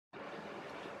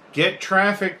Get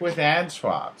traffic with ad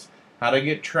swaps. How to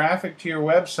get traffic to your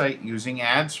website using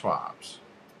ad swaps.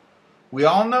 We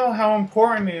all know how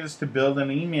important it is to build an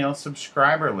email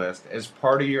subscriber list as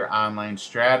part of your online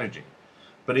strategy,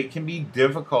 but it can be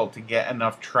difficult to get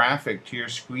enough traffic to your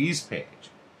squeeze page.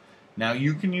 Now,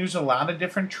 you can use a lot of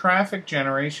different traffic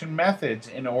generation methods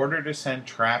in order to send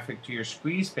traffic to your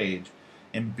squeeze page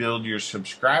and build your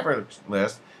subscriber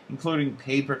list, including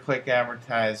pay-per-click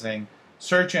advertising,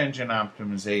 search engine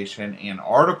optimization, and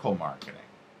article marketing.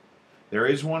 There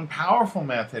is one powerful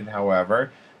method,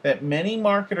 however, that many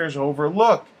marketers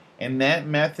overlook, and that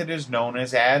method is known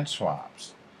as ad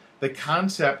swaps. The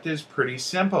concept is pretty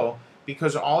simple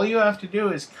because all you have to do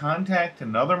is contact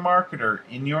another marketer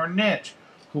in your niche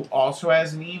who also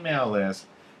has an email list,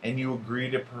 and you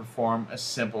agree to perform a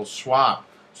simple swap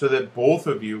so that both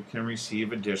of you can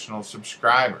receive additional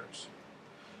subscribers.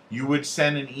 You would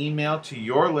send an email to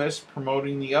your list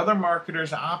promoting the other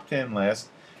marketer's opt-in list,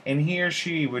 and he or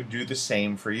she would do the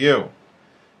same for you.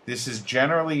 This is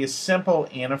generally a simple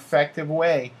and effective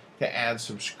way to add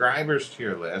subscribers to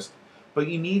your list, but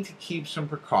you need to keep some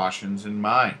precautions in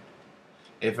mind.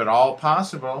 If at all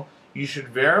possible, you should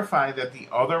verify that the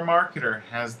other marketer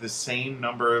has the same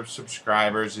number of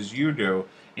subscribers as you do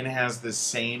and has the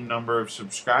same number of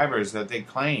subscribers that they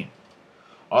claim.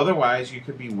 Otherwise, you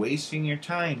could be wasting your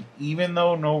time even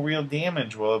though no real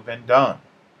damage will have been done.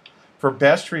 For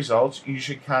best results, you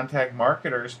should contact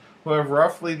marketers who have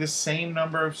roughly the same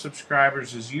number of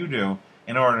subscribers as you do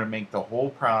in order to make the whole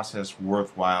process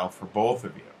worthwhile for both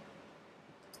of you.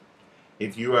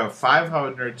 If you have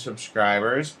 500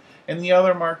 subscribers and the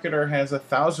other marketer has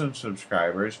 1,000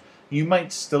 subscribers, you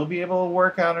might still be able to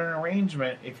work out an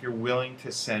arrangement if you're willing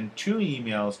to send 2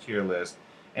 emails to your list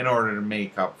in order to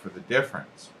make up for the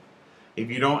difference. If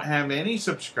you don't have any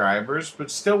subscribers but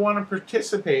still want to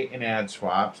participate in ad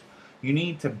swaps, you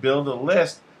need to build a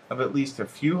list of at least a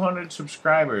few hundred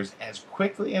subscribers as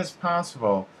quickly as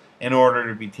possible in order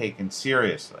to be taken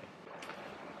seriously.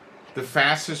 The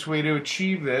fastest way to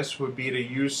achieve this would be to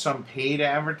use some paid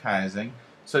advertising,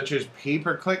 such as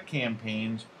pay-per-click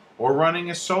campaigns or running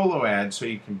a solo ad so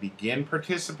you can begin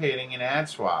participating in ad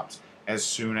swaps as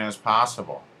soon as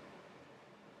possible.